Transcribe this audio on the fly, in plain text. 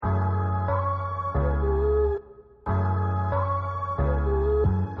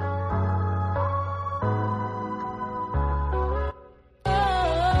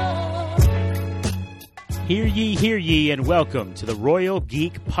Hear ye, and welcome to the Royal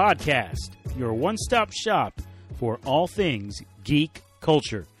Geek Podcast, your one-stop shop for all things geek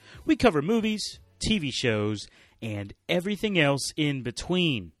culture. We cover movies, TV shows, and everything else in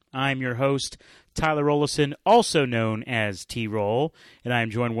between. I'm your host, Tyler Rollison, also known as T-Roll, and I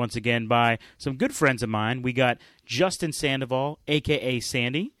am joined once again by some good friends of mine. We got Justin Sandoval, a.k.a.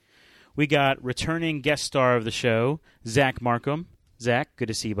 Sandy. We got returning guest star of the show, Zach Markham. Zach, good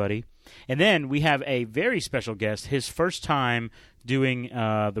to see you, buddy. And then we have a very special guest, his first time doing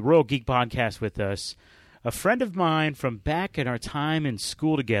the Royal Geek Podcast with us, a friend of mine from back in our time in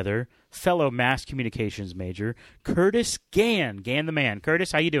school together, fellow mass communications major, Curtis Gann. Gann the man.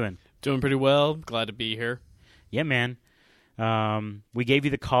 Curtis, how you doing? Doing pretty well. Glad to be here. Yeah, man. We gave you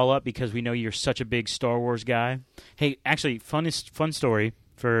the call up because we know you're such a big Star Wars guy. Hey, actually, fun story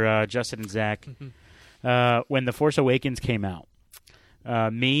for Justin and Zach. When The Force Awakens came out,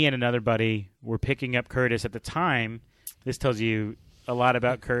 me and another buddy were picking up Curtis at the time. This tells you a lot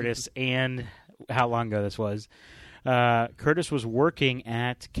about Curtis and how long ago this was. Curtis was working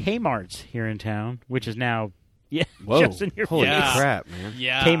at Kmart here in town, which is now, Whoa. Justin, your Holy face. crap, man.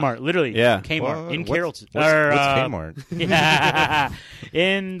 Yeah. Kmart, literally. Yeah. Kmart in Carrollton. What's Kmart? Yeah,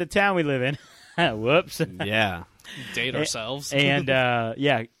 in the town we live in. Whoops. Yeah. Date ourselves. And,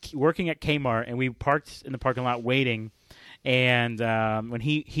 working at Kmart, and we parked in the parking lot waiting. And when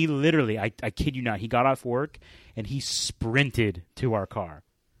he literally, I kid you not, he got off work and he sprinted to our car.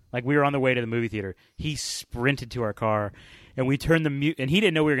 Like we were on the way to the movie theater. He sprinted to our car, and we turned the mute. And he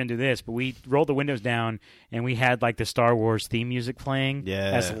didn't know we were going to do this, but we rolled the windows down and we had like the Star Wars theme music playing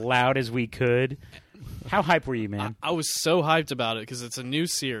as loud as we could. How hype were you, man? I was so hyped about it because it's a new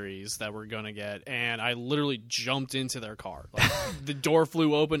series that we're going to get, and I literally jumped into their car. Like, the door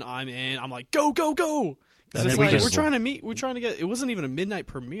flew open. I'm in. I'm like, go, go, go. And It's then like, we just- we're trying to meet. We're trying to get. It wasn't even a midnight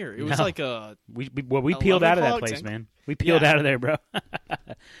premiere. It was No. like a. We peeled 11 out of that o'clock, place, 10. man. We peeled Yeah. out of there, bro.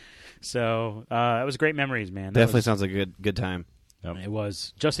 So it was great memories, man. Definitely sounds like a good time. It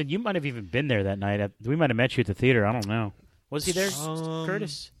was. Justin, you might have even been there that night. We might have met you at the theater. I don't know. Was he there,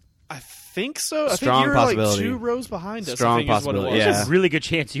 Curtis? I think so. I Strong think you were possibility. like 2 rows behind us. Strong I think is what possibility, it was. yeah. There's a really good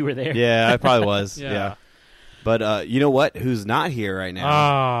chance you were there. Yeah, I probably was. Yeah. yeah. But you know what? Who's not here right now?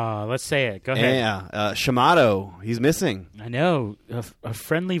 Ah, let's say it. Go ahead. Yeah, Shamato. He's missing. I know. A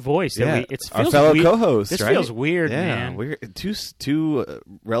friendly voice. That Yeah, it our feels fellow weird. co-host. This right? feels weird, yeah, man. we're two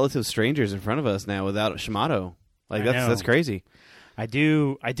relative strangers in front of us now without Shamato. Like I know. that's crazy. I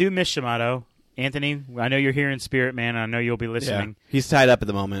do miss Shamato. Anthony, I know you're here in spirit, man. I know you'll be listening. He's tied up at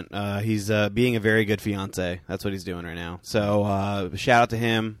the moment. He's being a very good fiance. That's what he's doing right now. So shout out to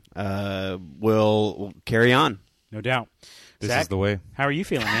him. We'll carry on. No doubt. This Zach, is the way. how are you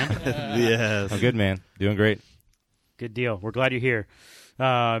feeling, man? Yes. I'm good, man. Doing great. Good deal. We're glad you're here.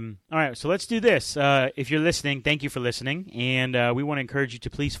 All right, so let's do this. If you're listening, thank you for listening. And we want to encourage you to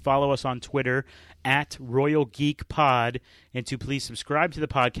please follow us on Twitter at Royal Geek Pod, and to please subscribe to the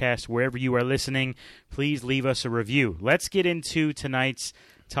podcast wherever you are listening. Please leave us a review. Let's get into tonight's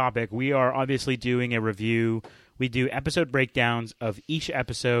topic. We are obviously doing a review. We do episode breakdowns of each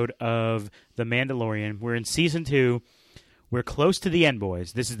episode of The Mandalorian. We're in Season 2. We're close to the end,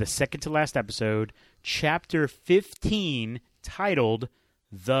 boys. This is the second to last episode, Chapter 15, titled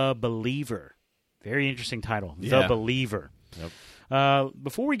The Believer. Very interesting title, The Yeah. Believer. Yep.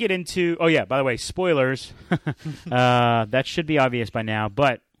 Before we get into... Oh, yeah, by the way, spoilers. That should be obvious by now,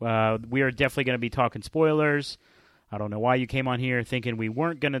 but we are definitely going to be talking spoilers. I don't know why you came on here thinking we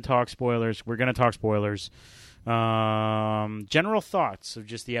weren't going to talk spoilers. We're going to talk spoilers. General thoughts of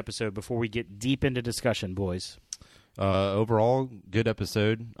just the episode before we get deep into discussion, boys. Overall, good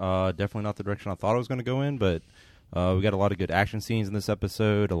episode. Definitely not the direction I thought I was going to go in, but we got a lot of good action scenes in this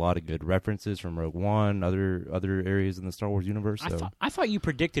episode, a lot of good references from Rogue One, other areas in the Star Wars universe. So. I thought you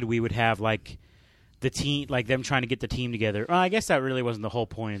predicted we would have, like, the team, like them trying to get the team together. I guess that really wasn't the whole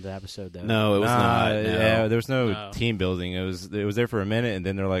point of the episode, though. No, it was not. No. Yeah, there was no No. team building. It was there for a minute, and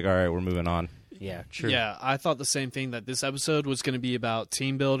then they're like, all right, we're moving on. Yeah, true. Yeah, I thought the same thing, that this episode was going to be about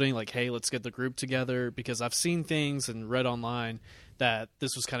team building, like, hey, let's get the group together, because I've seen things and read online that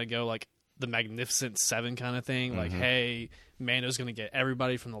this was kind of go like the Magnificent Seven kind of thing, like, hey, Mando's going to get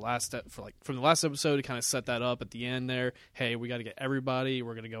everybody from the last from the last episode to kind of set that up at the end there. Hey, we got to get everybody.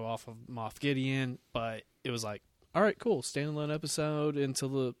 We're going to go off of Moff Gideon, but it was like, all right, cool, standalone episode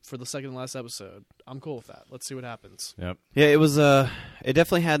for the second and last episode. I'm cool with that. Let's see what happens. Yep. Yeah, it was. It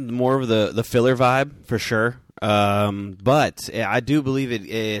definitely had more of the filler vibe for sure. But I do believe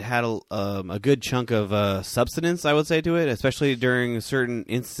it had a good chunk of substance, I would say, to it, especially during certain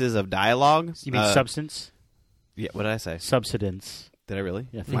instances of dialogue. You mean substance? Yeah. What did I say? Subsidence. Did I really?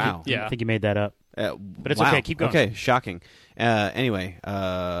 Yeah, I think Wow. I think you made that up. But it's wow. okay. Keep going. Okay, shocking. Anyway,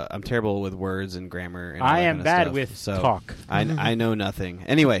 I'm terrible with words and grammar. And all I that am kind of bad stuff, with so talk. I know nothing.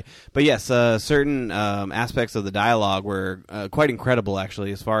 Anyway, but yes, certain aspects of the dialogue were quite incredible,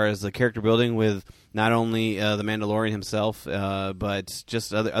 actually, as far as the character building with not only the Mandalorian himself, but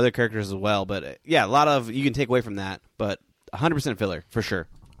just other characters as well. But yeah, a lot of you can take away from that, but 100% filler for sure.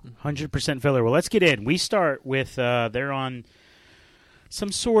 100% filler. Well, let's get in. We start with they're on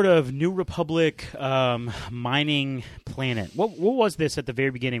some sort of New Republic mining planet. What was this at the very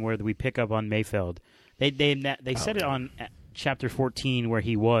beginning where we pick up on Mayfeld? They said it on chapter 14 where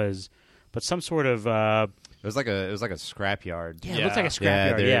he was, but some sort of It was like a scrapyard. it looks like a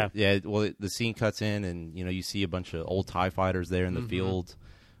scrapyard. they're- Yeah. Well, the scene cuts in, and you see a bunch of old TIE fighters there in the field,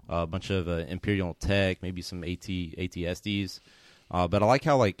 a bunch of Imperial tech, maybe some AT-SDs. But I like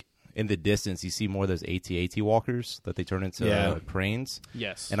how, like, in the distance, you see more of those AT-AT walkers that they turn into cranes.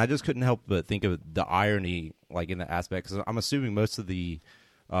 Yes. And I just couldn't help but think of the irony, like, in that aspect, because I'm assuming most of the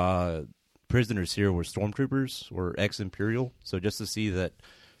prisoners here were stormtroopers or ex-Imperial. So just to see that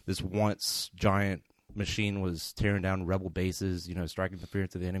this once giant machine was tearing down rebel bases, striking fear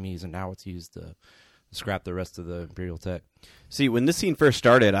to the enemies, and now it's used to scrap the rest of the Imperial tech. See, when this scene first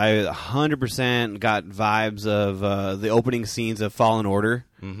started, I 100% got vibes of the opening scenes of Fallen Order,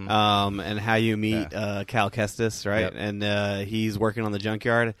 and how you meet Cal Kestis, right? Yep. And he's working on the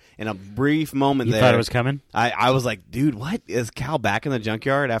junkyard. In a brief moment You there, thought it was coming? I was like, dude, what? Is Cal back in the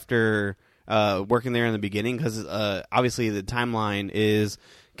junkyard after working there in the beginning? Because obviously the timeline is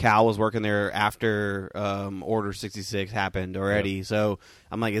Cal was working there after Order 66 happened already. Yep. So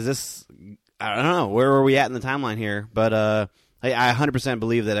I'm like, is this... I don't know. Where are we at in the timeline here? But I 100%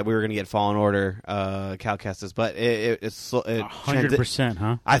 believe that we were going to get Fallen Order, Cal Kestis. But it's 100%,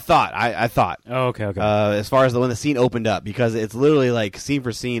 huh? I thought. Oh, okay. As far as when the scene opened up, because it's literally like scene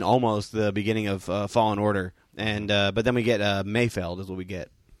for scene, almost the beginning of Fallen Order. And but then we get Mayfeld is what we get.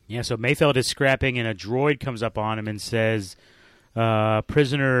 Yeah, so Mayfeld is scrapping, and a droid comes up on him and says,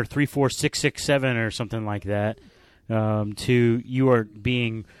 prisoner 34667 or something like that, you are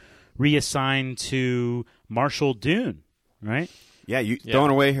being reassigned to Marshal Dune, right? Yeah,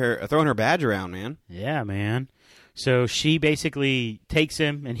 throwing her badge around, man. Yeah, man. So she basically takes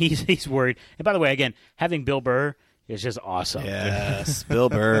him, and he's worried. And by the way, again, having Bill Burr is just awesome. Yes, Bill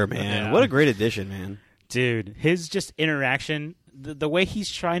Burr, man. Yeah. What a great addition, man. Dude, his just interaction, the way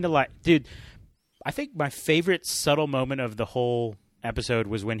he's trying to dude, I think my favorite subtle moment of the whole episode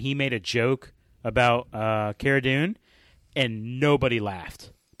was when he made a joke about Cara Dune, and nobody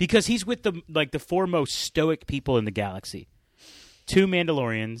laughed. Because he's with the foremost stoic people in the galaxy. 2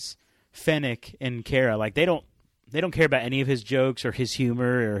 Mandalorians, Fennec and Cara. Like they don't care about any of his jokes or his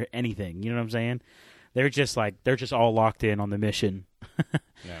humor or anything. You know what I'm saying? They're just all locked in on the mission.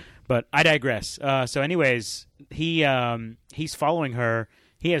 Yeah. But I digress. So anyways, he's following her.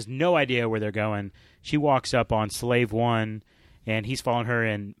 He has no idea where they're going. She walks up on Slave One, and he's following her,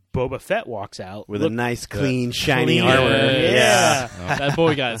 and Boba Fett walks out With a nice, clean, shiny clean. armor. Yeah. That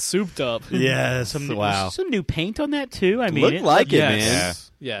boy got souped up. Yes. Some new paint on that too. I mean, Looked like it, yes. man.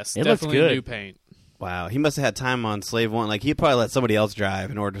 Yes, It looks definitely good. new paint. Wow, he must have had time on Slave One. Like he'd probably let somebody else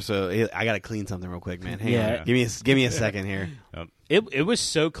drive in order. So I got to clean something real quick, man. Hang Yeah. on, give me a second here. It was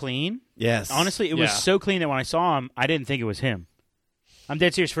so clean. Yes, Honestly, it was so clean that when I saw him, I didn't think it was him. I'm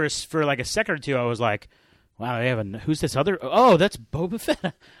dead serious. For like a second or two, I was like, "Wow, they have who's this other? Oh, that's Boba Fett."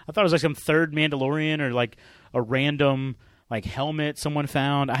 I thought it was like some third Mandalorian or like a random like helmet someone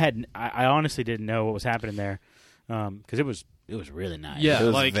found. I honestly didn't know what was happening there because it was really nice. Yeah, It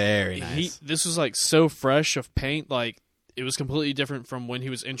was like very nice. This was like so fresh of paint. Like it was completely different from when he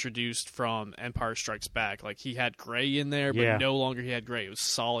was introduced from Empire Strikes Back. Like he had gray in there, but Yeah. no longer he had gray. It was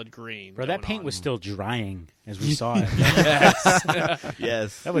solid green. Bro, that going paint on. was still drying as we saw it.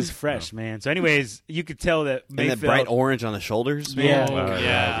 yes. That was fresh, man. So, anyways, you could tell that And Mayfeld. that bright orange on the shoulders, man. Yeah. Oh,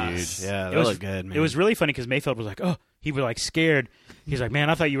 yeah. dude. Yeah, It that was looked good, man. It was really funny because Mayfeld was like, "Oh," he was like scared. He's like, "Man,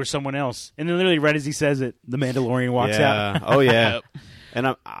 I thought you were someone else." And then, literally, right as he says it, the Mandalorian walks out. Oh yeah. Yep.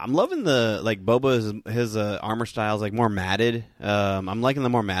 And I'm loving the Boba's his armor style is like more matted. I'm liking the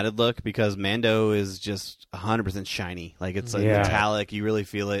more matted look because Mando is just 100% shiny. Like it's like Yeah. metallic. You really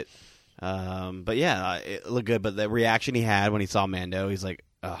feel it. But yeah, it looked good. But the reaction he had when he saw Mando, he's like,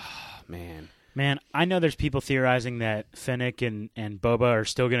 "Oh man." Man, I know there's people theorizing that Fennec and Boba are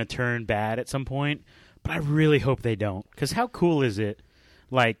still going to turn bad at some point, but I really hope they don't. Because how cool is it?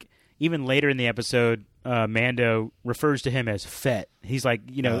 Like, even later in the episode, Mando refers to him as Fett. He's like,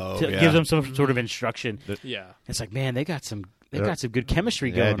 Oh, yeah. gives him some sort of instruction. Yeah. It's like, man, they got some they've got some good chemistry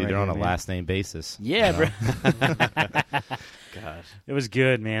Yeah, going. dude, right they're on here, a man. last name basis. Yeah, bro. Gosh. It was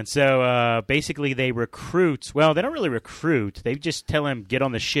good, man. So basically, they recruit. Well, they don't really recruit. They just tell him get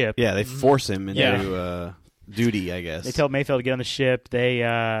on the ship. Yeah, they force him into Yeah. duty, I guess. They tell Mayfeld to get on the ship.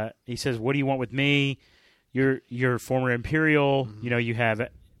 He says, "What do you want with me? You're former Imperial. You know, you have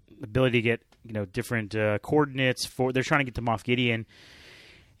ability to get different coordinates for." They're trying to get to Moff Gideon,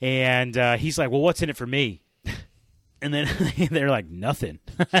 and he's like, "Well, what's in it for me?" And then they're like, "Nothing."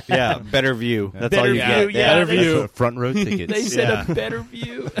 Yeah, better view. That's Better all you view, get. yeah. Better they- view. That's front row tickets. They said Yeah. a better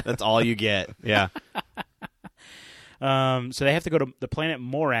view. That's all you get. Yeah. So they have to go to the planet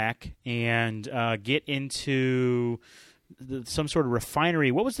Morak and get into some sort of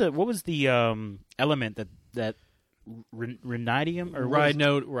refinery. What was the element that rhenidium or what was it?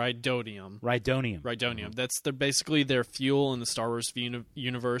 Ridonium. Rhydonium? Rhydonium. They're basically their fuel in the Star Wars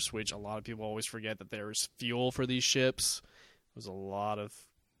universe, which a lot of people always forget that there's fuel for these ships. There's a lot of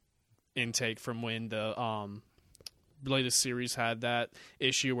intake from when the latest series had that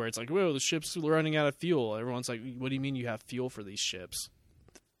issue where it's like, whoa, the ship's running out of fuel. Everyone's like, what do you mean you have fuel for these ships?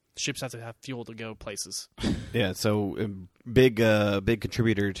 Ships have to have fuel to go places. Yeah, so big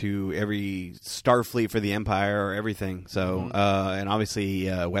contributor to every Starfleet for the Empire or everything. So and obviously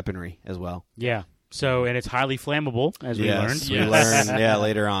weaponry as well. Yeah. So and it's highly flammable, as we learned. We Yes. learn. Yeah,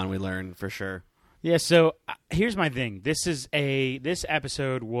 later on we learn for sure. Yeah. So here's my thing. This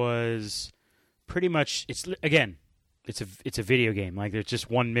episode was pretty much it's a video game. Like there's just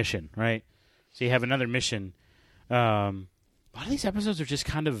one mission, right? So you have another mission. A lot of these episodes are just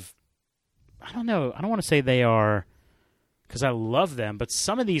kind of, I don't know. I don't want to say they are because I love them, but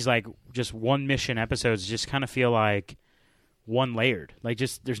some of these like just one mission episodes just kind of feel like one layered. Like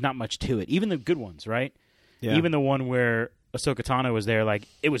just there's not much to it. Even the good ones, right? Yeah. Even the one where Ahsoka Tano was there, like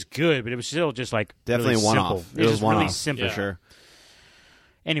it was good, but it was still just like Definitely really one simple. off. It was just one really off, simple. for sure.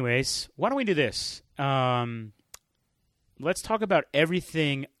 Anyways, why don't we do this? Let's talk about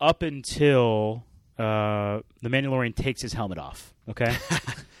everything up until the Mandalorian takes his helmet off. Okay,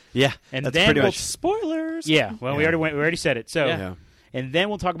 Yeah, and that's then pretty we'll much. Spoilers. Yeah, well, we already said it. So, Yeah. and then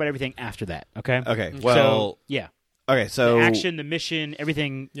we'll talk about everything after that. Okay. Okay. So, Well. yeah, Okay. So the action, the mission,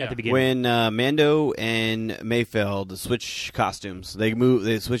 everything at Yeah. the beginning. when Mando and Mayfeld switch costumes, they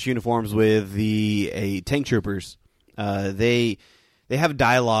switch uniforms with the tank troopers. They have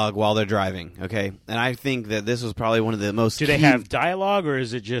dialogue while they're driving. Okay, and I think that this was probably one of the most. Do they key- have dialogue or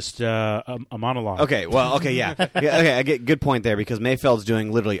is it just a monologue? Okay, well, okay, yeah. Okay, I get good point there because Mayfeld's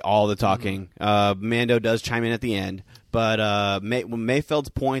doing literally all the talking. Mando does chime in at the end, but Mayfeld's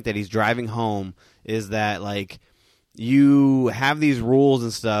point that he's driving home is that like you have these rules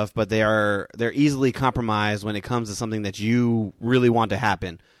and stuff, but they're easily compromised when it comes to something that you really want to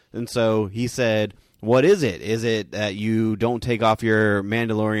happen. And so he said, what is it? Is it that you don't take off your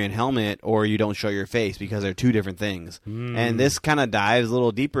Mandalorian helmet or you don't show your face because they're two different things? And this kind of dives a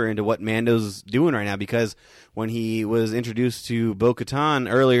little deeper into what Mando's doing right now because when he was introduced to Bo-Katan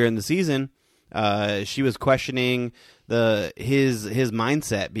earlier in the season, she was questioning his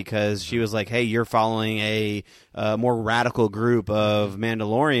mindset because she was like, "Hey, you're following a more radical group of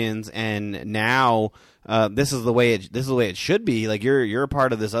Mandalorians, and now this is the way it should be. Like you're a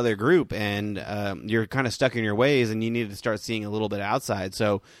part of this other group, and you're kind of stuck in your ways, and you need to start seeing a little bit outside."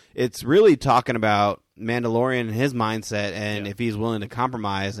 So it's really talking about Mandalorian and his mindset, and if he's willing to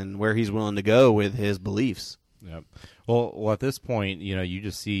compromise, and where he's willing to go with his beliefs. Yep. Well, at this point, you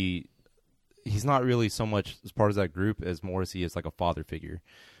just see he's not really so much as part of that group as more as he is like a father figure.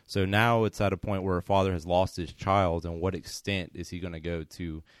 So now it's at a point where a father has lost his child, and what extent is he going to go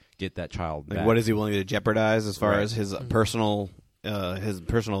to get that child Like, back? what is he willing to jeopardize as far Right. as his personal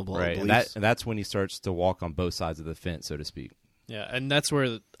right? beliefs? And that's when he starts to walk on both sides of the fence, so to speak. Yeah, and that's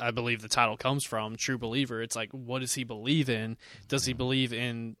where I believe the title comes from, True Believer. It's like, what does he believe in? Does he believe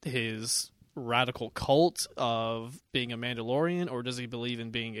in his radical cult of being a Mandalorian, or does he believe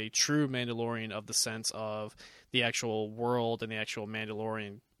in being a true Mandalorian of the sense of the actual world and the actual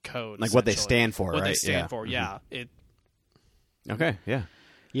Mandalorian code? Like what they essentially? stand for, What they right? stand Yeah. for, yeah. It Okay, yeah.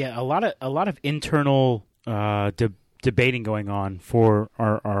 Yeah, a lot of internal debating going on for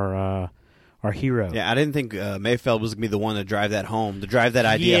our hero. Yeah, I didn't think Mayfeld was going to be the one to drive that home, to drive that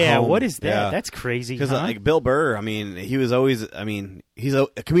idea Yeah, home. what is that? Yeah. That's crazy. Because huh? like Bill Burr, I mean, he was always, I mean, he's a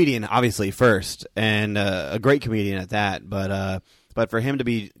comedian, obviously, first, and a great comedian at that. But for him to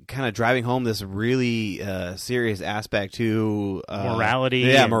be kind of driving home this really serious aspect to Morality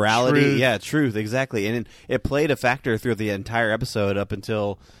yeah, and morality, truth. yeah, truth, exactly, and it played a factor through the entire episode up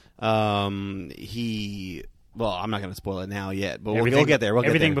until he Well, I'm not going to spoil it now yet, but Everything- we'll get there. We'll get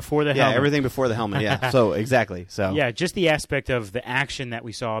everything there. before the Yeah, helmet. everything before the helmet. Yeah. So exactly. So Yeah, just the aspect of the action that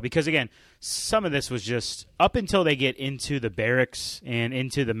we saw. Because, again, some of this was just up until they get into the barracks and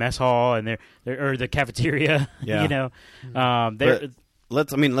into the mess hall and or the cafeteria. Yeah. You know, But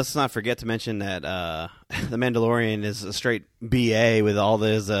let's not forget to mention that the Mandalorian is a straight BA with all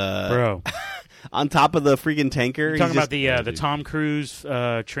this bro. on top of the freaking tanker. You're talking about the Tom Cruise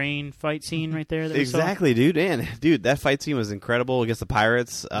train fight scene right there. That we saw? Exactly, dude. And dude, that fight scene was incredible against the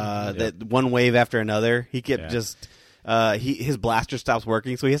pirates. That one wave after another, he kept just. His blaster stops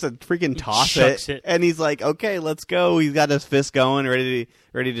working, so he has to freaking toss chucks it. and he's like, "Okay, let's go." He's got his fist going, ready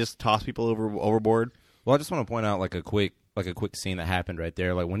to just toss people overboard. Well, I just want to point out like a quick scene that happened right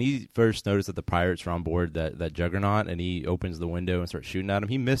there. Like when he first noticed that the pirates were on board that Juggernaut, and he opens the window and starts shooting at him.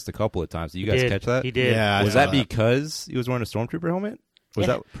 He missed a couple of times. Did you guys catch that? He did. Yeah, Was that because he was wearing a stormtrooper helmet? Was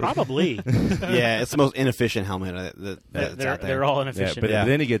Yeah, that probably? Yeah, it's the most inefficient helmet that's out there. They're all Yeah, inefficient. but Yeah.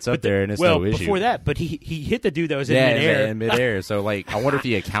 then he gets up there and it's well, no issue. before that, but he hit the dude that was in yeah, midair. in midair. So like, I wonder if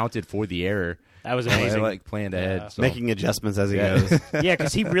he accounted for the error. That was And, amazing. like planned ahead. Yeah. So. Making adjustments as he Yeah. goes. Yeah,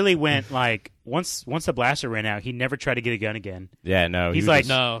 because he really went like once the blaster ran out, he never tried to get a gun again. Yeah, no. he He's was like, just-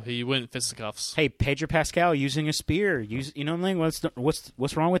 No, he went in fisticuffs. Hey, Pedro Pascal using a spear. You know what I mean?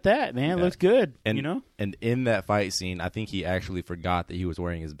 What's wrong with that, man? It looks good. and you know? and in that fight scene, I think he actually forgot that he was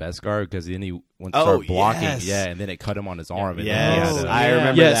wearing his best guard because then he went to Oh, start blocking. yes. Yeah, and then it cut him on his arm. And Yes, then he had to- I yeah.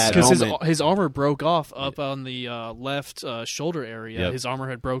 remember Yes, that because moment. his armor broke off up on the left shoulder area. Yep. His armor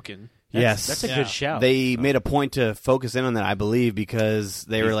had broken. Yes, That's a Yeah. good shout. They made a point to focus in on that, I believe, because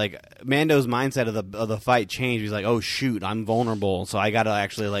they were like Mando's mindset of the fight changed. He's like, "Oh shoot, I'm vulnerable, so I got to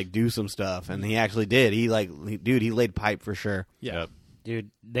actually like do some stuff," and he actually did. He laid pipe for sure. Yeah.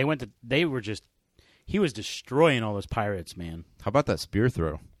 Dude, he was destroying all those pirates, man. How about that spear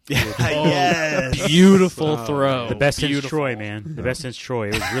throw? Yes. Beautiful throw. The best since Beautiful. Troy, man. The best since Troy.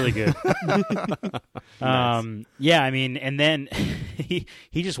 It was really good. Yeah, I mean, and then he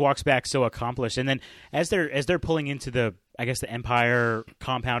just walks back so accomplished. And then as they're pulling into the Empire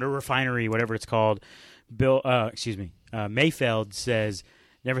compound or refinery, whatever it's called, Mayfeld says,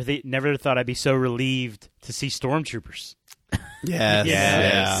 "Never thought I'd be so relieved to see stormtroopers." Yes. Yeah.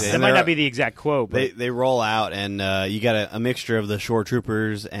 Yeah. That might not be the exact quote, but They roll out, and you got a mixture of the shore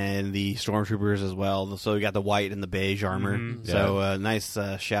troopers and the stormtroopers as well. So you got the white and the beige armor. Mhm. So nice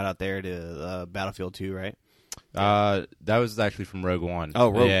shout out there to Battlefield 2, right? That was actually from Rogue One. Oh,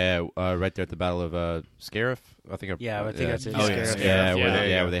 Rogue- yeah, right there at the Battle of Scarif. I think that's it. Oh, yeah. Scarif. Yeah,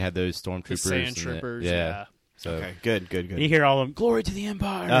 Yeah. where they had those The stormtroopers. sand and troopers. yeah. So Okay, good. you hear all of them, "Glory to the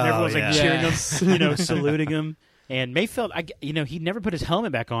Empire," and Oh, everyone's yeah. like cheering Yeah. him, saluting him. And Mayfeld, he never put his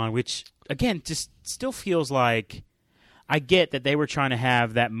helmet back on, which again just still feels like I get that they were trying to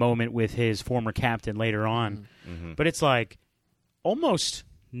have that moment with his former captain later on, but it's like almost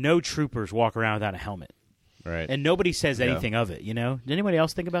no troopers walk around without a helmet, right. and nobody says Yeah. anything of it. You know, did anybody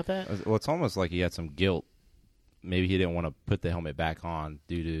else think about that? Well, it's almost like he had some guilt. Maybe he didn't want to put the helmet back on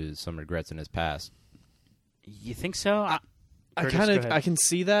due to some regrets in his past. You think so? I Curtis, kind go of ahead. I can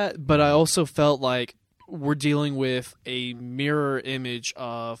see that, but I also felt like we're dealing with a mirror image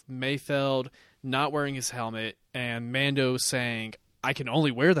of Mayfeld not wearing his helmet and Mando saying, "I can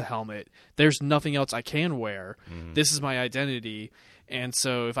only wear the helmet. There's nothing else I can wear. This is my identity." And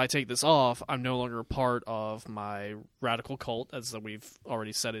so if I take this off, I'm no longer a part of my radical cult, as we've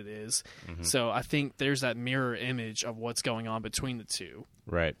already said it is. So I think there's that mirror image of what's going on between the two.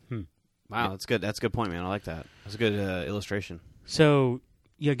 Right. Wow, that's good. That's a good point, man. I like that. That's a good illustration. So,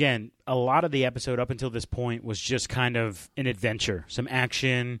 again, a lot of the episode up until this point was just kind of an adventure, some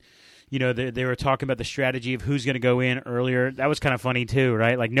action. You know, they were talking about the strategy of who's going to go in earlier. That was kind of funny, too,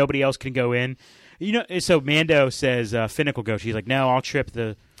 right? Like, nobody else can go in. You know, so Mando says, Finnick will go. She's like, no, I'll trip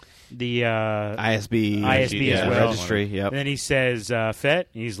the ISB ISB as well. registry. Yep. And then he says, Fett,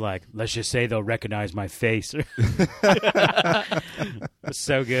 and he's like, let's just say they'll recognize my face.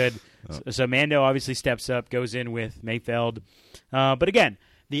 So good. So Mando obviously steps up, goes in with Mayfeld. But again,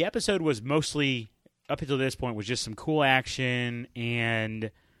 the episode was mostly, up until this point, was just some cool action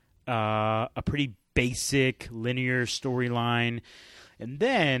and a pretty basic linear storyline. And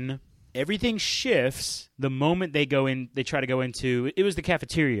then everything shifts the moment they go in. They try to go into, it was the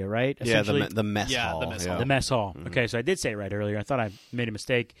cafeteria, right? Yeah, Essentially? the mess Yeah, hall. the mess hall. The mess hall. Okay, so I did say it right earlier. I thought I made a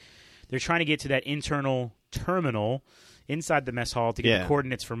mistake. They're trying to get to that internal terminal inside the mess hall to get the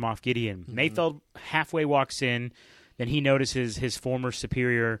coordinates for Moff Gideon. Mayfeld halfway walks in. Then he notices his former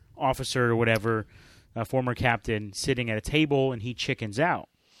superior officer or whatever, former captain, sitting at a table, and he chickens out.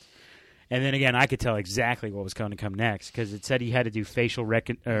 And then again, I could tell exactly what was going to come next because it said he had to do facial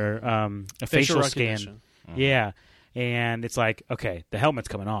scan. recognition. Yeah. And it's like, okay, the helmet's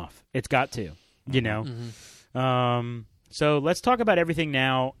coming off. It's got to, you know. So let's talk about everything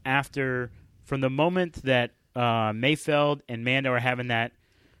now from the moment that Mayfeld and Mando are having that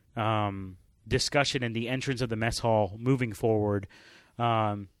discussion in the entrance of the mess hall moving forward.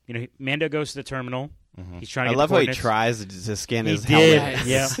 Mando goes to the terminal. He's trying to I get love the how he coordinates. tries to scan his did. helmet.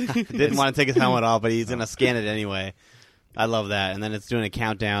 Yeah. He didn't want to take his helmet off, but he's going to scan it anyway. I love that. And then it's doing a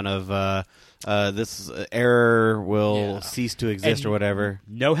countdown of this error will cease to exist And or whatever.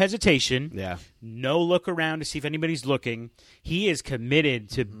 No hesitation. Yeah. No look around to see if anybody's looking. He is committed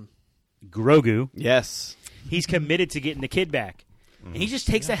to Grogu. Yes. He's committed to getting the kid back. And he just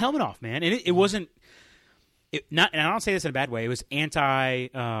takes the helmet off, man. And it wasn't and I don't say this in a bad way. It was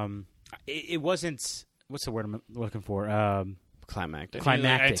it wasn't, what's the word I'm looking for? Climactic. Climactic.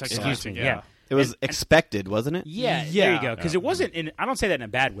 Anticlimactic, Excuse me. yeah. Yeah. It was expected, wasn't it? Yeah, there you go. Because it wasn't. I don't say that in a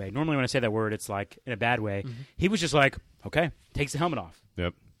bad way. Normally, when I say that word, it's like in a bad way. He was just like, okay, takes the helmet off.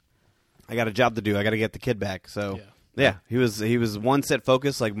 Yep. I got a job to do. I got to get the kid back. So yeah, he was one set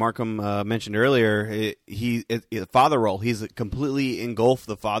focus, like Markham mentioned earlier. He father role. He's completely engulfed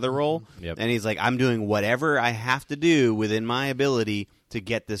the father role, Yep. and he's like, I'm doing whatever I have to do within my ability to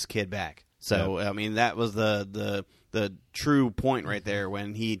get this kid back. So I mean, that was the true point right there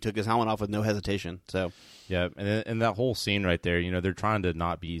when he took his helmet off with no hesitation. So Yeah, and that whole scene right there, they're trying to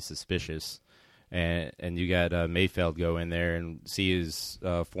not be suspicious, and you got Mayfeld go in there and see his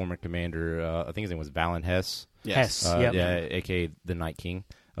former commander. I think his name was Valen Hess. Hess, yep. Yeah, aka the Night King.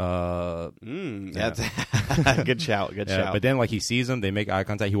 that's good shout. Good Yeah, shout. but then he sees him, they make eye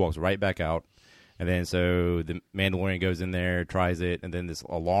contact. He walks right back out, and then so the Mandalorian goes in there, tries it, and then this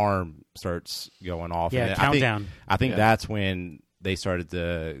alarm starts going off. Yeah, and countdown. I think that's when they started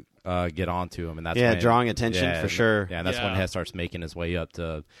to get onto him, and that's when, drawing attention for sure. Yeah, and that's when Hess starts making his way up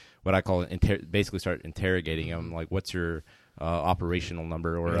to what I call basically start interrogating him, like, what's your operational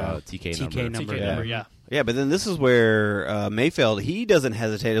number or TK number? number. TK number, yeah. Yeah, but then this is where Mayfeld, he doesn't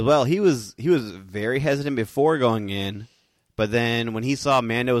hesitate as well. He was very hesitant before going in, but then when he saw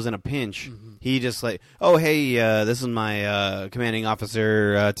Mando was in a pinch, he just like, oh, hey, this is my commanding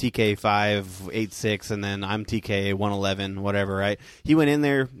officer, TK586, and then I'm TK111, whatever, right? He went in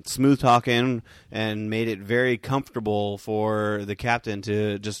there, smooth talking, and made it very comfortable for the captain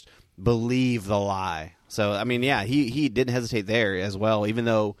to just believe the lie. So, I mean, yeah, he didn't hesitate there as well, even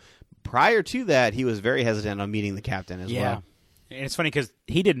though prior to that, he was very hesitant on meeting the captain as well. And it's funny because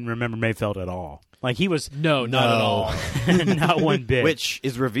he didn't remember Mayfeld at all. Like, he was... No, not at all. Not one bit. Which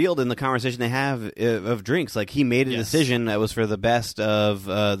is revealed in the conversation they have of drinks. Like, he made a decision that was for the best of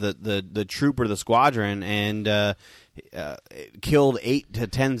the troop or the squadron, and killed 8 to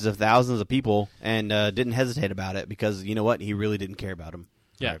tens of thousands of people, and didn't hesitate about it because, you know what, he really didn't care about them.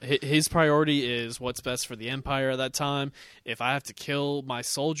 Yeah, his priority is what's best for the Empire at that time. If I have to kill my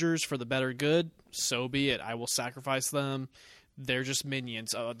soldiers for the better good, so be it. I will sacrifice them. They're just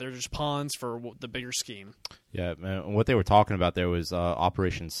minions. They're just pawns for the bigger scheme. Yeah, man, what they were talking about there was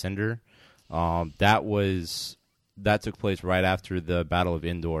Operation Cinder. That took place right after the Battle of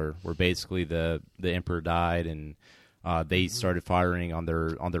Endor, where basically the Emperor died, and they started firing on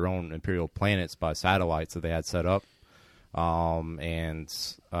their own Imperial planets by satellites that they had set up. And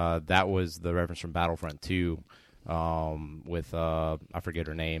that was the reference from Battlefront 2 with I forget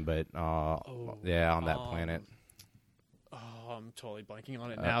her name, but on that planet. Oh, I'm totally blanking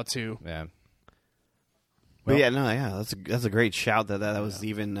on it now too. Yeah. But that's a great shout that was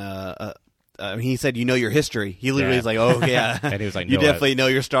even. He said, "You know your history." He literally was like, "Oh yeah," and he was like, "You no, definitely know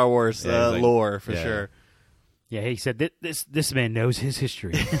your Star Wars like, lore for sure." Yeah, he said, this man knows his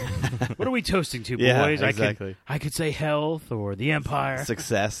history. What are we toasting to, boys? Yeah, exactly. I could say health or the Empire.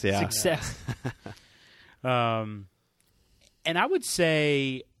 Success, yeah. Success. And I would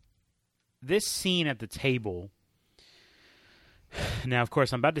say this scene at the table. Now, of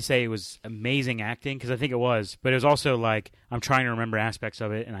course, I'm about to say it was amazing acting, because I think it was, but it was also like I'm trying to remember aspects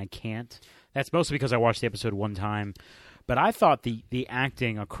of it, and I can't. That's mostly because I watched the episode one time. But I thought the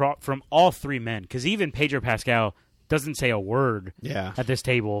acting across from all three men, because even Pedro Pascal doesn't say a word at this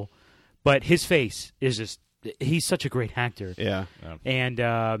table, but his face is just, he's such a great actor. Yeah. And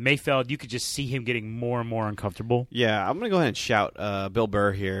Mayfeld, you could just see him getting more and more uncomfortable. Yeah, I'm going to go ahead and shout Bill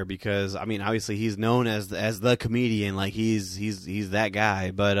Burr here because, I mean, obviously he's known as the comedian, like he's that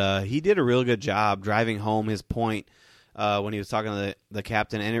guy, but he did a real good job driving home his point when he was talking to the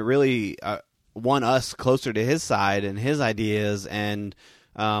captain, and it really won us closer to his side and his ideas, and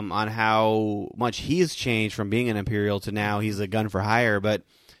on how much he's changed from being an Imperial to now he's a gun for hire. But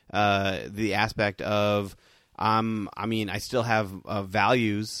the aspect of I still have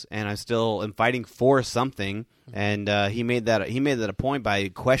values, and I still am fighting for something. And he made that a point by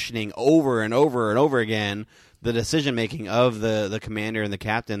questioning over and over and over again the decision making of the commander and the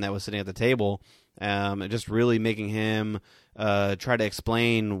captain that was sitting at the table. Just really making him try to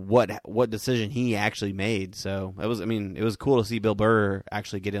explain what decision he actually made. So it was cool to see Bill Burr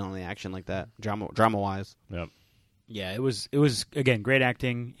actually get in on the action like that, drama wise. Yep. Yeah, it was again great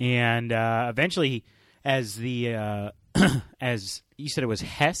acting, and eventually, as the as you said, it was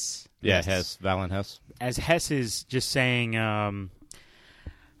Hess. Yeah, Hess, Valen Hess. As Hess is just saying, I don't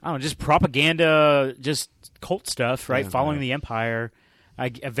know, just propaganda, just cult stuff, right? Following the Empire.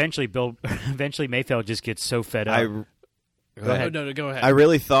 Eventually Mayfeld just gets so fed up. Go ahead. No, go ahead. I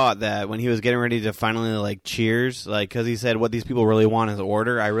really thought that when he was getting ready to finally cheers, because he said what these people really want is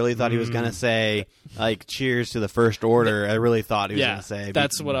order. I really thought he was gonna say cheers to the First Order. I really thought he was gonna say.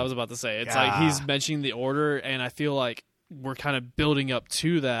 That's what I was about to say. It's like he's mentioning the Order, and I feel like we're kind of building up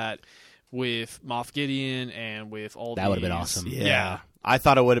to that with Moff Gideon and with all that would have been awesome. Yeah. I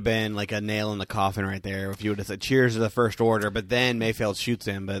thought it would have been like a nail in the coffin right there if you would have said cheers to the First Order, but then Mayfeld shoots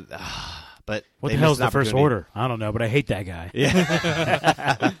him. But what the hell's the First Order? I don't know, but I hate that guy.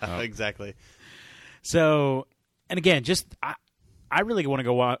 Yeah, exactly. So, and again, I really want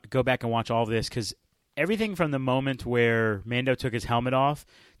to go back and watch all of this because everything from the moment where Mando took his helmet off,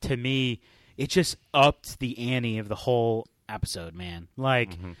 to me, it just upped the ante of the whole episode, man.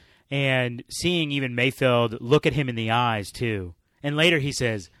 And seeing even Mayfeld look at him in the eyes too. And later he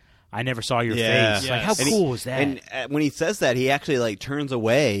says, I never saw your face. Yes. Like, how cool was that? And when he says that, he actually turns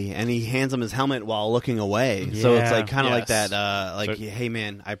away and he hands him his helmet while looking away. So it's kind of like that, hey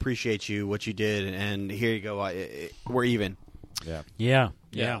man, I appreciate you, what you did, and here you go. We're even. Yeah.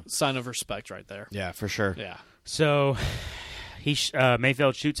 Sign of respect right there. Yeah, for sure. Yeah. So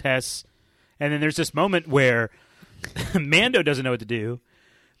Mayfeld shoots Hess, and then there's this moment where Mando doesn't know what to do.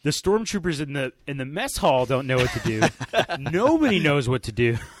 The stormtroopers in the mess hall don't know what to do. Nobody knows what to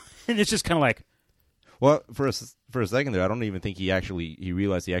do, and it's just kind of like. Well, for a second there, I don't even think he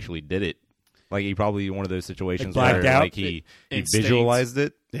realized he actually did it. Like he probably one of those situations where he visualized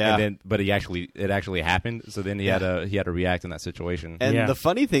it, but it actually happened. So then he had to react in that situation. And the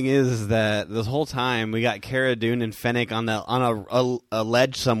funny thing is that this whole time we got Cara Dune and Fennec on a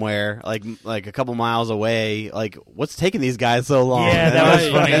ledge somewhere, like a couple miles away. Like, what's taking these guys so long? Yeah, that was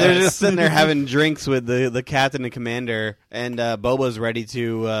funny. And they're just sitting there having drinks with the captain and commander, and Boba's ready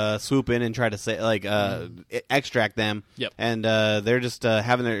to swoop in and try to extract them. Yep. And they're just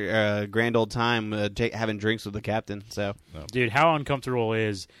having their grand old time having drinks with the captain. So, dude, how uncomfortable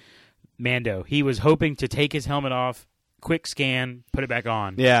is Mando? He was hoping to take his helmet off, quick scan, put it back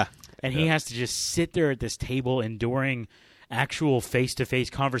on. Yeah. And he has to just sit there at this table enduring actual face-to-face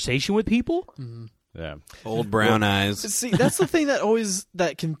conversation with people? Mm-hmm. Yeah. Old brown eyes. See, that's the thing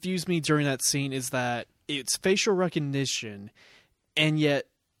that confused me during that scene is that it's facial recognition, and yet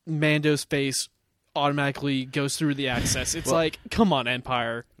Mando's face automatically goes through the access. It's come on,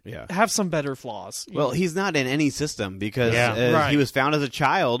 Empire. Yeah. Have some better flaws. Well, he's not in any system because he was found as a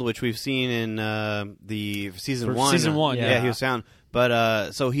child, which we've seen in the season one. Season one, yeah, he was found.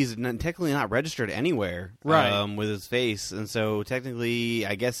 But so he's technically not registered anywhere, right? With his face, and so technically,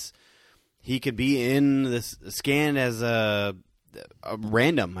 I guess he could be in this scanned as a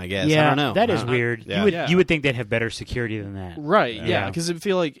random. I guess. Yeah, I don't know. That is weird. Yeah. You would think they'd have better security than that, right? Yeah, because I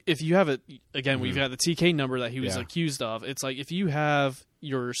feel like if you have it again, we've got the TK number that he was Yeah. accused of. It's like if you have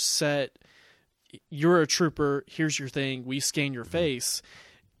your set, you're a trooper. Here's your thing. We scan your face.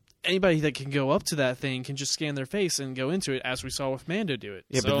 Anybody that can go up to that thing can just scan their face and go into it, as we saw with Mando do it.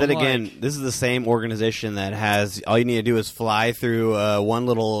 Yeah, so but then again, this is the same organization that has all you need to do is fly through one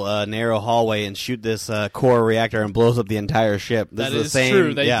little narrow hallway and shoot this core reactor and blows up the entire ship. This that is is the same,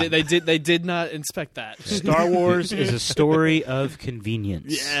 true. yeah. They did not inspect that. Star Wars is a story of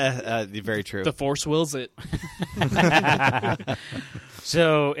convenience. Yeah, very true. The Force wills it.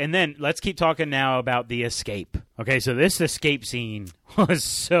 So, and then let's keep talking now about the escape. Okay, so this escape scene was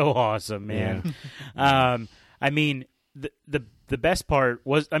so awesome, man. I mean, the best part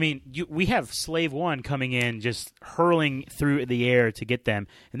was, we have Slave One coming in, just hurling through the air to get them,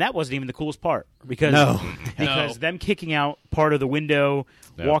 and that wasn't even the coolest part because them kicking out part of the window,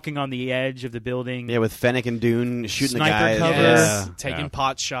 walking on the edge of the building. Yeah, with Fennec and Dune shooting Sniper the guys. cover. Yeah. Taking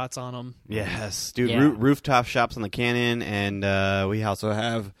pot shots on them. Yes, dude. Yeah. Rooftop shots on the cannon, and we also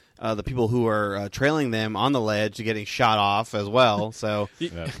have the people who are trailing them on the ledge getting shot off as well. So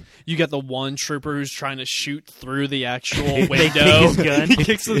You got the one trooper who's trying to shoot through the actual They window. kick his gun. He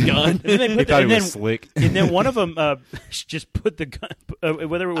kicks the gun. And then they He put thought and he then, was slick. and then one of them just put the gun,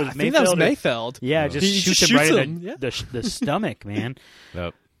 whether it was I think that was Mayfeld. Mayfeld. Yeah, just He shoots just him right shoots in him, the stomach, man.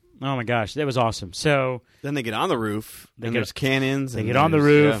 Yep. Oh my gosh, that was awesome. So then they get on the roof, and get- there's cannons. they and get on the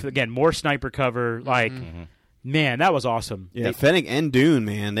there's- roof again, more sniper cover. Like, man, that was awesome. Yeah, Fennec and Dune,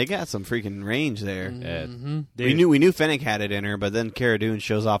 man, they got some freaking range there. Yeah. Dude. We knew Fennec had it in her, but then Cara Dune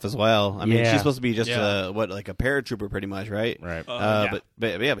shows off as well. I mean, Yeah. she's supposed to be just Yeah. like a paratrooper, pretty much, right? Right. Yeah.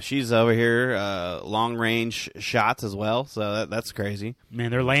 But she's over here, long range shots as well. So that's crazy. Man,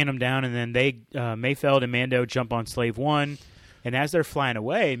 they're laying them down, and then they Mayfeld and Mando jump on Slave One, and as they're flying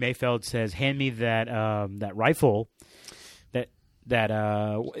away, Mayfeld says, "Hand me that rifle."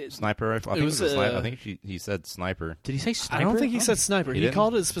 Sniper rifle. I It think was, it was a sniper. I think he said sniper. Did he say I sniper? don't think he said sniper. He He didn't?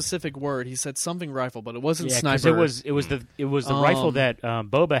 called it a specific word. He said something rifle, but it wasn't Yeah, 'cause sniper. it was the rifle Um, that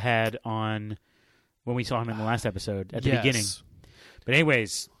Boba had on when we saw him in the last episode at the Yes. beginning. But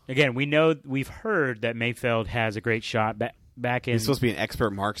anyways, again, we've heard that Mayfeld has a great shot back in. He's supposed to be an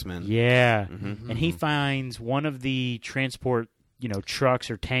expert marksman. Yeah, and he finds one of the transport, trucks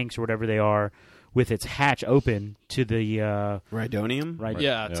or tanks or whatever they are, with its hatch open to the Rhydonium? right.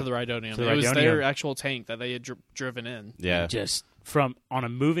 Yeah, Yeah. to the Rhydonium. To the It was Rhydonium. their actual tank that they had driven in. Yeah. Just from on a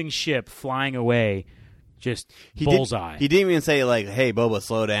moving ship flying away, just He bullseye. He didn't even say, like, hey, Boba,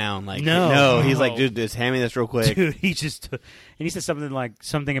 slow down. Like, No. he's No. like, dude, just hand me this real quick. Dude, and he said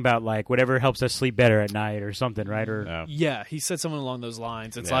something about like whatever helps us sleep better at night or something, right? Or Yeah. Yeah, he said something along those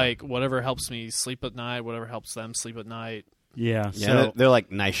lines. It's Yeah. like whatever helps me sleep at night, whatever helps them sleep at night. yeah. Yeah, So they're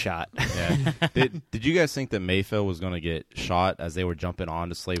like, nice shot. Yeah. Did you guys think that Mayfeld was going to get shot as they were jumping on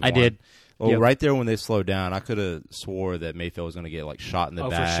to Slave I One? did. Well, Yep. right there when they slowed down, I could have swore that Mayfeld was going to get like shot in the Oh,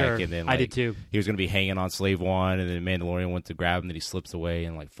 for back, sure. and then I like, did too. He was going to be hanging on Slave One, and then Mandalorian went to grab him, and he slips away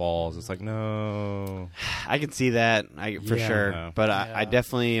and like falls. It's like no. I can see that for Yeah. sure. Yeah. But Yeah. I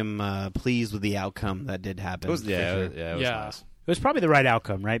definitely am pleased with the outcome that did happen. It was for yeah, sure. it was Yeah. nice. It was probably the right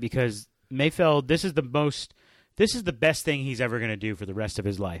outcome, right? Because Mayfeld, this is the best thing he's ever going to do for the rest of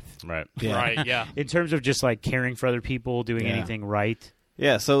his life. Right. Yeah. Right, yeah. In terms of just like caring for other people, doing Yeah. anything right.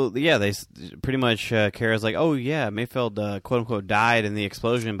 Yeah, so they pretty much Kara's like, oh yeah, Mayfeld quote unquote died in the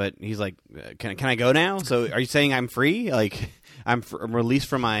explosion, but he's like, can I go now? So are you saying I'm free? Like I'm released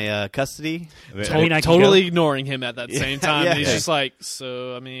from my custody? I mean, I can Totally go. ignoring him at that same time. Yeah. And he's Yeah. just like,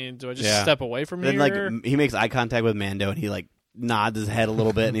 so, I mean, do I just Yeah. step away from Then here? like he makes eye contact with Mando and he like nods his head a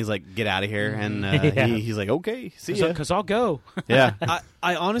little bit and he's like, get out of here, and Yeah. he's like, okay, see ya. Because I'll go. Yeah,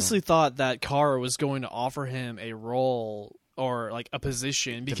 I honestly thought that Kara was going to offer him a role or like a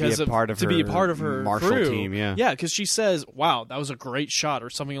position because a part of to be a her part of her marshal crew. team, yeah. yeah, because she says, "Wow, that was a great shot," or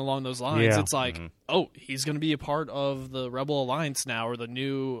something along those lines. Yeah. It's like, oh, he's going to be a part of the Rebel Alliance now, or the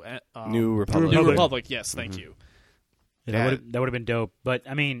new New Republic. New Republic. Yes, thank you. That would have been dope. But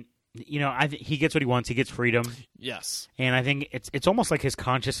I mean, I think he gets what he wants. He gets freedom, Yes, and I think it's almost like his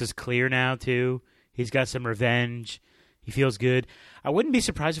conscience is clear now too. He's got some revenge. He feels good. I wouldn't be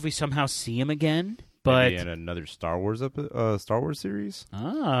surprised if we somehow see him again. But Maybe in another Star Wars series.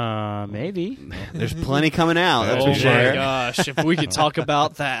 maybe. There's plenty coming out. That's oh for my sure. gosh, if we could talk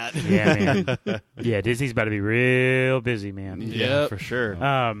about that. Yeah, man. Yeah, Disney's about to be real busy, man. Yeah, Yep. for sure.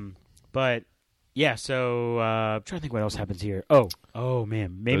 But yeah, so I'm trying to think what else happens here. Oh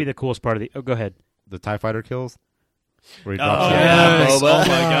man, maybe the coolest part of the. Oh, go ahead. The TIE fighter kills. Where he Oh, drops yeah. Yes. Boba. Oh my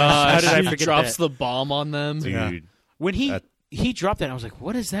gosh! How did I He forget drops that? the bomb on them. Dude. Yeah. When That- he dropped that, I was like,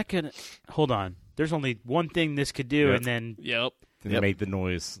 what is that gonna? Hold on. There's only one thing this could do, Yeah. and then Yep. And they made the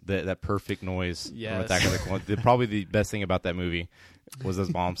noise, that perfect noise from Yes. Attack of the Clones. Probably the best thing about that movie was those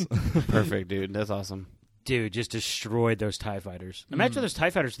bombs. Perfect, dude. That's awesome. dude just destroyed those TIE fighters. Imagine those TIE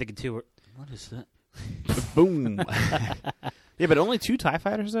fighters thinking too. What is that? Boom. Yeah, but only 2 TIE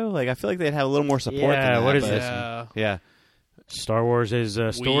fighters though. Like I feel like they'd have a little more support. Yeah, than that, what is but- this? Yeah. Yeah, Star Wars is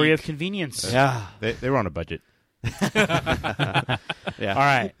a story Weak. of convenience. yeah, they were on a budget. yeah. All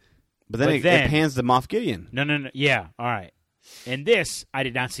right. But then, But it then- pans to Moff Gideon. No. Yeah. All right. And this I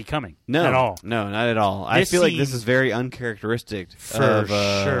did not see coming. No, At all. No, not at all. I This feel like this scene- is very uncharacteristic For of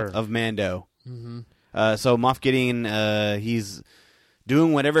sure. of Mando. Mm-hmm. So Moff Gideon, he's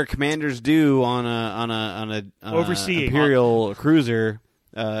doing whatever commanders do on a Overseeing. Imperial cruiser.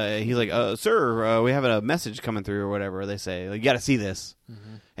 He's like, "Sir, we have a message coming through, or whatever." They say, like, "You got to see this,"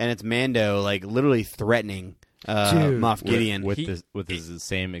 and it's Mando, like, literally threatening Dude. Moff Gideon. with his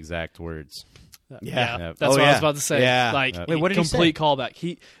same exact words. Yeah. That's Oh, what I yeah. was about to say. Yeah. Like, Wait, what did he complete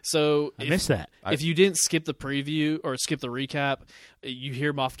callback. I missed that. If you didn't skip the preview or skip the recap, you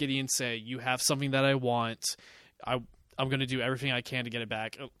hear Moff Gideon say, "You have something that I want. I'm going to do everything I can to get it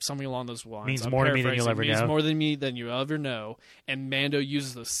back." Something along those lines. Means I'm more to me than you'll paraphrasing. ever Means know. more than me than you ever know. And Mando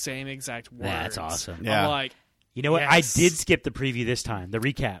uses the same exact words. That's awesome. Yeah. I'm like, You know what? Yes. I did skip the preview this time, the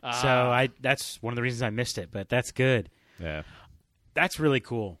recap. So that's one of the reasons I missed it, but that's good. Yeah. That's really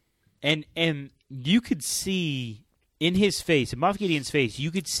cool. And you could see in his face, in Moff Gideon's face, you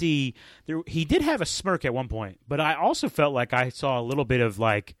could see he did have a smirk at one point, but I also felt like I saw a little bit of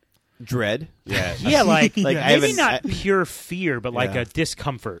like Dread. Yeah. yeah, like Like, I maybe haven't- not pure fear, but like Yeah. a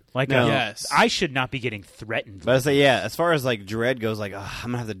discomfort. Like No. Yes. I should not be getting threatened. But I say, yeah, as far as like Dread goes, like I'm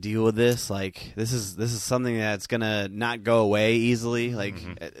gonna have to deal with this. Like this is something that's gonna not go away easily. Like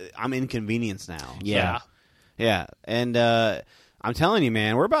I'm inconvenienced now. Yeah. Yeah, and I'm telling you,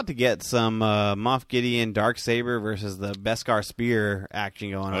 man, we're about to get some Moff Gideon Darksaber versus the Beskar Spear action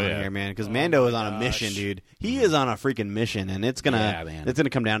going on yeah. here, man. Because Mando is on a mission, dude. He is on a freaking mission, and it's Yeah, man.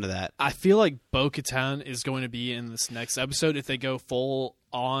 gonna come down to that. I feel like Bo-Katan is going to be in this next episode if they go full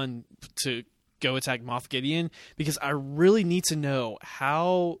on to go attack Moff Gideon, because I really need to know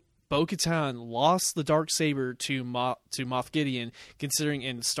how Bo-Katan lost the Darksaber to Moff Gideon, considering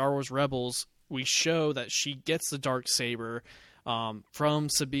in Star Wars Rebels we show that she gets the Darksaber from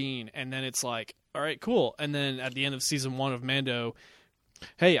Sabine, and then it's like, all right, cool. And then at the end of season 1 of Mando,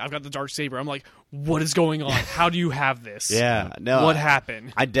 hey, I've got the Darksaber. I'm like, what is going on? How do you have this? Yeah, no, What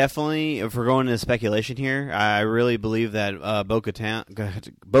happened? I definitely, if we're going into speculation here, I really believe that Bo-Katan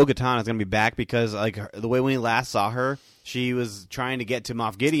is going to be back because, like, the way when we last saw her, she was trying to get to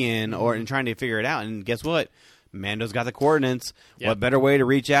Moff Gideon and trying to figure it out. And guess what? Mando's got the coordinates. Yep. What better way to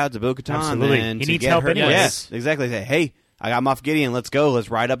reach out to Bo-Katan Absolutely. than He to needs get help her? anyways. Yes, exactly. Say, hey, I got Moff Gideon. Let's go. Let's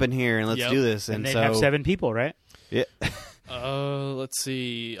ride up in here and let's Yep. do this. And And they so, have 7 people, right? yeah. Let's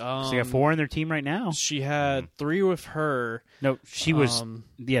see. So they got 4 in their team right now. She had 3 with her. No, she was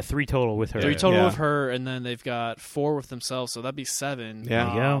 3 total with her. 3 total Yeah. with her, and then they've got 4 with themselves, so that'd be 7. Yeah.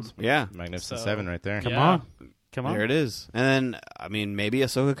 There you go. Yeah. Magnificent So- 7 right there. Come Yeah. on. Come on. There it is. And then, I mean, maybe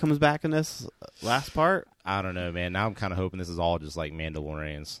Ahsoka comes back in this last part. I don't know, man. Now I'm kind of hoping this is all just like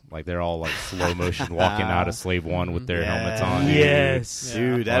Mandalorians. Like they're all like slow motion walking out of Slave One with their helmets on. dude. Yes.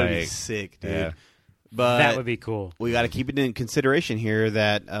 Dude, that would be Like, sick, dude. yeah. But That would be cool. we got to keep it in consideration here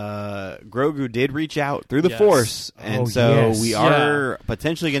that Grogu did reach out through the Yes. Force, and Oh, so yes. we are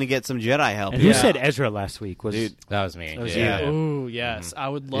potentially going to get some Jedi help. And who here. said Ezra last week? Was Dude, That was me. That was yeah. you. Oh, yes. I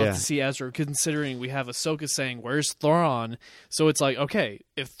would love Yeah. to see Ezra, considering we have Ahsoka saying, where's Thrawn? So it's like, okay,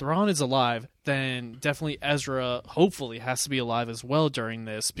 if Thrawn is alive, then definitely Ezra hopefully has to be alive as well during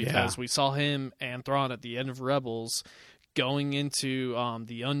this, because we saw him and Thrawn at the end of Rebels going into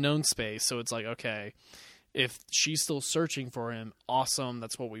the unknown space. So it's like, okay, if she's still searching for him, awesome.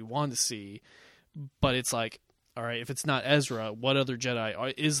 That's what we want to see. But it's like, all right, if it's not Ezra, what other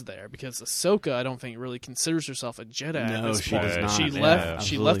Jedi is there? Because Ahsoka, I don't think really considers herself a Jedi. at No, this she point. does not. She Yeah, left. She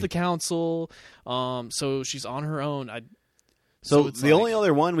absolutely. left the council. So she's on her own. So it's the like- only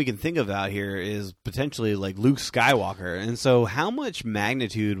other one we can think of out here is potentially like Luke Skywalker. And so how much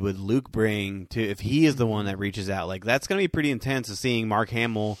magnitude would Luke bring to if he is the one that reaches out? Like that's going to be pretty intense of seeing Mark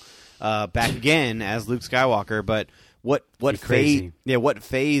Hamill back again as Luke Skywalker, but what phase crazy. what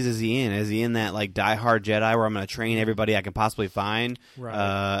phase is he in? Is he in that like diehard Jedi where I'm going to train everybody I can possibly find?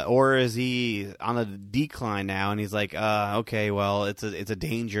 Right. Or is he on a decline now and he's like, okay, well, it's a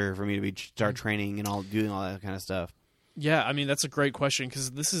danger for me to start training and all doing all that kind of stuff. Yeah, I mean that's a great question,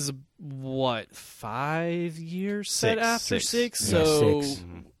 because this is what 5 years set Six. after Six. six, Yeah, so 6.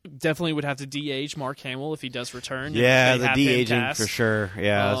 definitely would have to de-age Mark Hamill if he does return. Yeah, the de-aging for sure.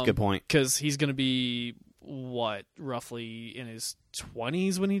 Yeah, that's a good point. Because he's going to be what, roughly in his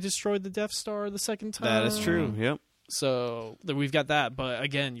 20s when he destroyed the Death Star the second time. That is true. Yep. So we've got that, but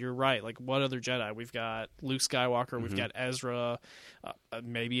again, you're right. Like, what other Jedi? We've got Luke Skywalker. We've got Ezra.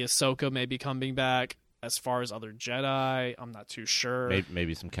 Maybe Ahsoka may be coming back. As far as other Jedi, I'm not too sure.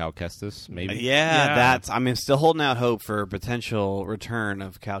 Maybe some Cal Kestis. Maybe. Yeah, Yeah. I'm still holding out hope for a potential return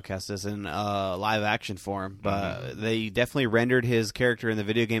of Cal Kestis in live action form, but they definitely rendered his character in the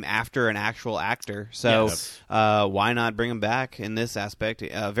video game after an actual actor. So Yes. why not bring him back in this aspect?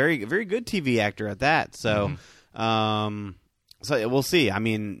 Very very good TV actor at that. So so we'll see. I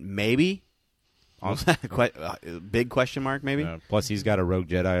mean, maybe. Big question mark, maybe. Plus, he's got a rogue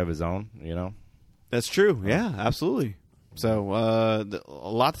Jedi of his own. You know. That's true. Yeah, absolutely. So a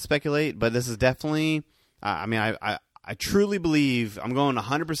lot to speculate, but this is definitely. I I truly believe, I'm going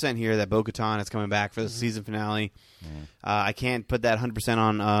 100% here that Bo-Katan is coming back for the season finale. I can't put that 100%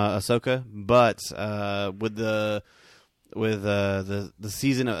 on Ahsoka, but with the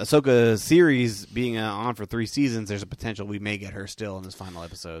season of Ahsoka series being on for 3 seasons, there's a potential we may get her still in this final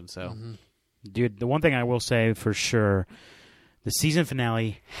episode. So, Dude, the one thing I will say for sure, the season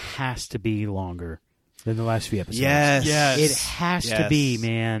finale has to be longer than the last few episodes. Yes. It has to be,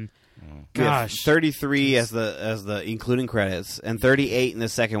 man. We have Gosh. 33 as the including credits, and 38 in the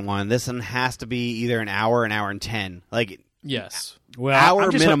second one. This one has to be either an hour and 10. Like, Yes. Well, hour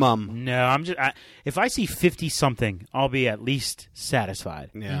I'm just minimum. No, I'm just. If I see 50 something, I'll be at least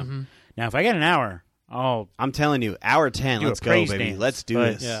satisfied. yeah. Now, if I get an hour, I'll I'm telling you, hour 10. do Let's a go, praise baby. dance. Let's do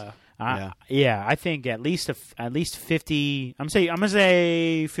But- this. Yeah. Yeah, I think at least 50. I'm gonna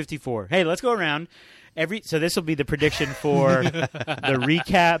say 54. Hey, let's go around. So this will be the prediction for the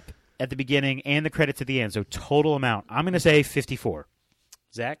recap at the beginning and the credits at the end. So total amount. I'm gonna say 54.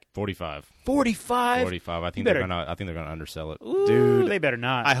 Zach, 45. 45. 45. I think better- they're gonna. I think they're gonna undersell it. Ooh, Dude, they better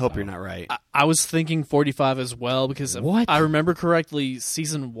not. I hope you're not right. I was thinking 45 as well because if What? I remember correctly,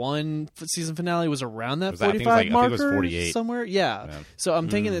 season 1 season finale was around that Was that- I think it 45 was like- I think marker it was 48. somewhere. Yeah. Yeah. So I'm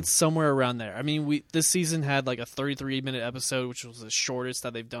thinking it's somewhere around there. I mean, this season had like a 33-minute episode, which was the shortest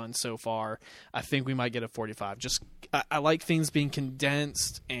that they've done so far. I think we might get a 45. Just I like things being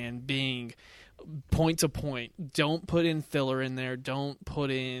condensed and being point to point. Don't put in filler in there. Don't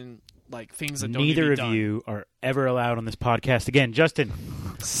put in like things that don't need to Neither be of done. you are ever allowed on this podcast again. Justin,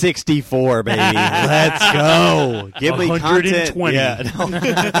 64, baby. Let's go. Give me content. 120.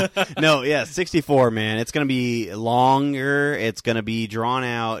 Yeah, no, yeah, 64, man. It's going to be longer. It's going to be drawn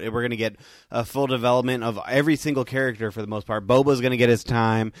out. We're going to get a full development of every single character for the most part. Boba's going to get his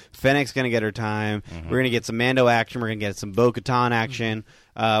time. Fennec's going to get her time. We're going to get some Mando action. We're going to get some Bo-Katan action.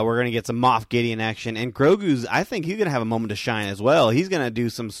 We're going to get some Moff Gideon action. And Grogu's, I think he's going to have a moment to shine as well. He's going to do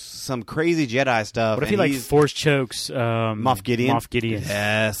some crazy Jedi stuff. what if he and like he's- force chokes Moff Gideon? Moff Gideon.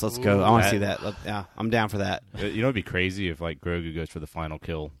 Yes, let's go. I want to that- see that. Yeah, I'm down for that. You know, it'd be crazy if like Grogu goes for the final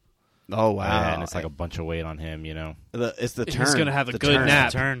kill. Oh, wow. And it's like a bunch of weight on him. You know. It's the turn. He's gonna have a The good turn.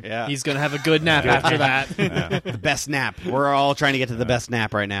 nap. Turn. Yeah. He's gonna have a good nap after that. The best nap. We're all trying to get to the best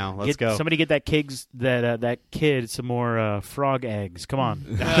nap right now. Let's go. Somebody get that kid some more frog eggs. Come on.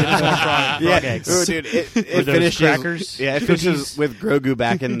 Get him some more frog eggs. Ooh, dude, it Or those finishes. crackers? Yeah, it finishes with Grogu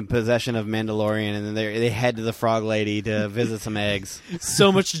back in possession of Mandalorian, and then they head to the Frog Lady to visit some eggs. So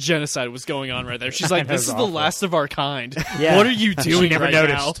much genocide was going on right there. She's like, That "This was is awful. the last of our kind. Yeah. What are you doing never right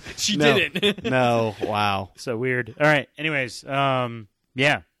noticed. now?" She No. didn't. No, wow. So weird. All right. Anyways,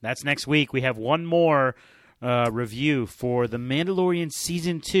 yeah, that's next week. We have one more review for The Mandalorian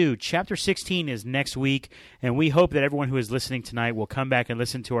Season 2. Chapter 16 is next week, and we hope that everyone who is listening tonight will come back and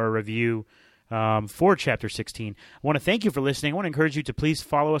listen to our review for Chapter 16. I want to thank you for listening. I want to encourage you to please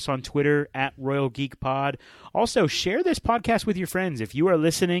follow us on Twitter at Royal Geek Pod. Also, share this podcast with your friends. If you are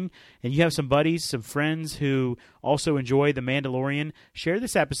listening and you have some buddies, some friends who also enjoy The Mandalorian, share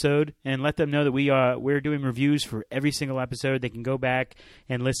this episode and let them know that we're doing reviews for every single episode. They can go back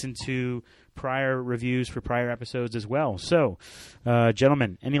and listen to prior reviews for prior episodes as well. So,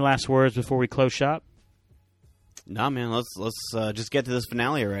 gentlemen, any last words before we close shop? No, man, let's just get to this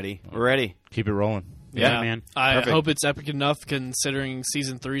finale already. We're ready. Keep it rolling. Yeah, man. I Perfect. hope it's epic enough considering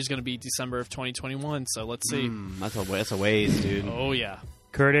season 3 is going to be December of 2021. So let's see. That's a ways, dude. Oh yeah.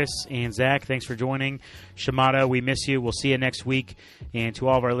 Curtis and Zach, thanks for joining. Shimada, we miss you. We'll see you next week. And to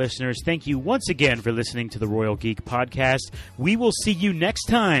all of our listeners, thank you once again for listening to the Royal Geek Podcast. We will see you next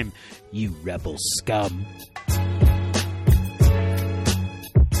time, you rebel scum.